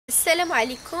السلام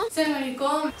عليكم. السلام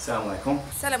عليكم. السلام عليكم.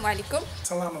 السلام عليكم.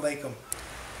 السلام عليكم.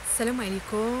 السلام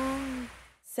عليكم.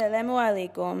 Salamu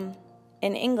alaikum.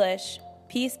 In English,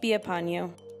 peace be upon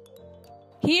you.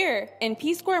 Here in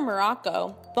Peace Corps,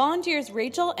 Morocco, volunteers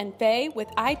Rachael and Fay with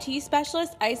IT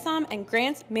specialist Aissam and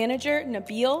grants manager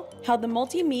Nabil held the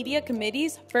Multimedia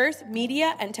Committee's first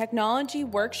media and technology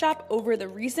workshop over the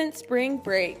recent spring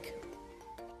break.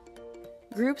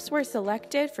 Groups were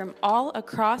selected from all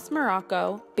across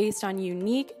Morocco based on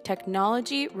unique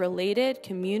technology-related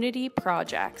community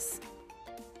projects.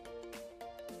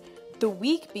 The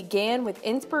week began with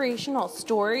inspirational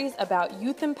stories about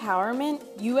youth empowerment,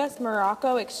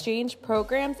 U.S.-Morocco exchange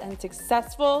programs, and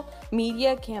successful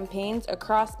media campaigns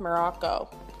across Morocco.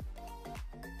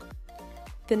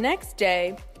 The next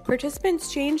day,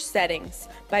 participants changed settings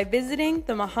by visiting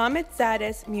the Mohammed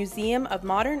Sadis Museum of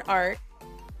Modern Art,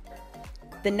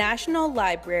 the National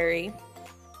Library,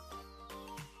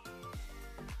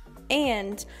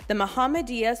 and the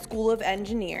Mohammedia School of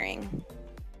Engineering.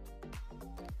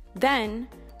 Then,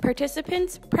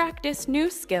 participants practiced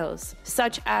new skills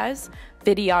such as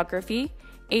videography,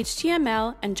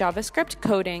 HTML and JavaScript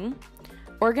coding,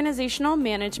 organizational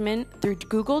management through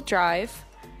Google Drive,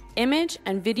 image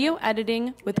and video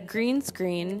editing with green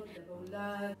screen,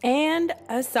 and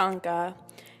Asanka,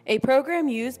 a program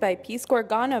used by Peace Corps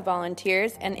Ghana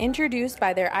volunteers and introduced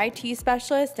by their IT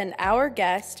specialist and our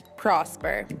guest,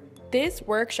 Prosper. This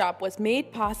workshop was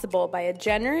made possible by a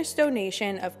generous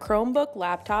donation of Chromebook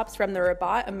laptops from the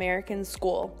Rabat American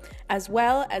School, as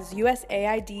well as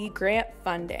USAID grant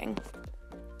funding.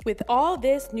 With all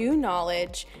this new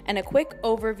knowledge and a quick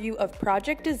overview of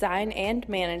project design and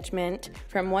management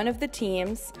from one of the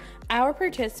teams, our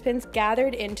participants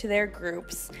gathered into their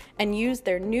groups and used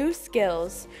their new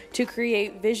skills to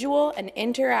create visual and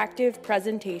interactive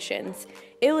presentations,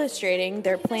 illustrating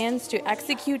their plans to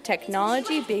execute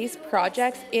technology-based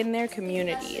projects in their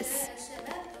communities.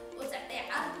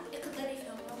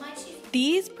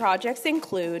 These projects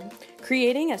include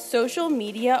creating a social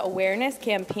media awareness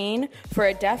campaign for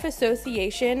a deaf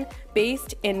association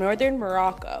based in northern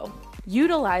Morocco,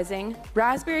 utilizing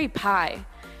Raspberry Pi,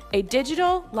 a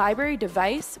digital library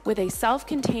device with a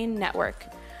self-contained network,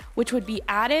 which would be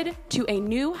added to a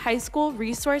new high school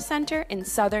resource center in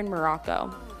southern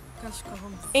Morocco,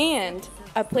 and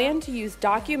a plan to use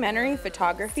documentary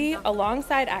photography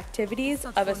alongside activities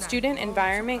of a student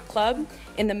environment club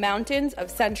in the mountains of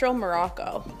central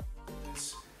Morocco.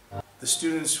 The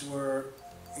students were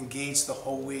engaged the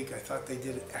whole week. I thought they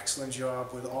did an excellent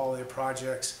job with all their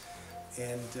projects,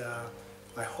 and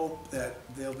I hope that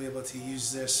they'll be able to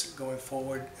use this going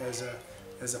forward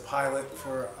as a pilot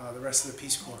for the rest of the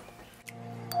Peace Corps.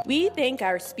 We thank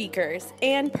our speakers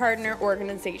and partner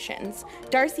organizations,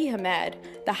 Darcy Hamed,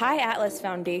 the High Atlas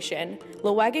Foundation,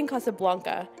 Lewagan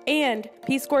Casablanca, and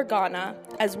Peace Corps Ghana,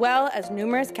 as well as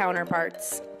numerous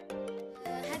counterparts.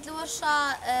 هاد الورشة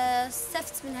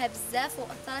استفدت منها بزاف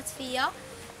وأثرت فيا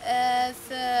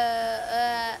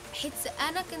حيت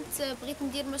أنا كنت بغيت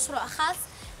ندير مشروع خاص.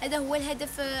 هذا هو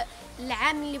الهدف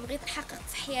العام اللي بغيت نحقق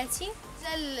في حياتي.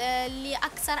 اللي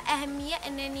أكثر أهمية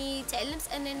أنني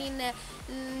تعلمت أنني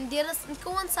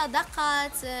نكون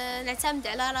صداقات، نعتمد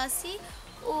على راسي،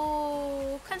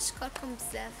 وكنشكركم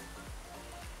بزاف.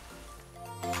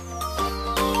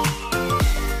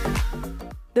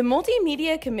 The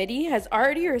Multimedia Committee has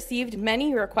already received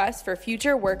many requests for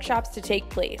future workshops to take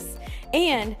place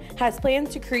and has plans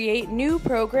to create new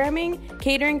programming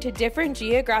catering to different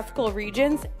geographical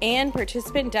regions and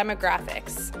participant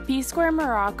demographics. Peace Corps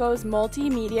Morocco's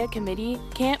Multimedia Committee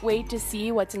can't wait to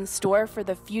see what's in store for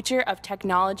the future of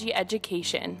technology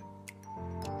education.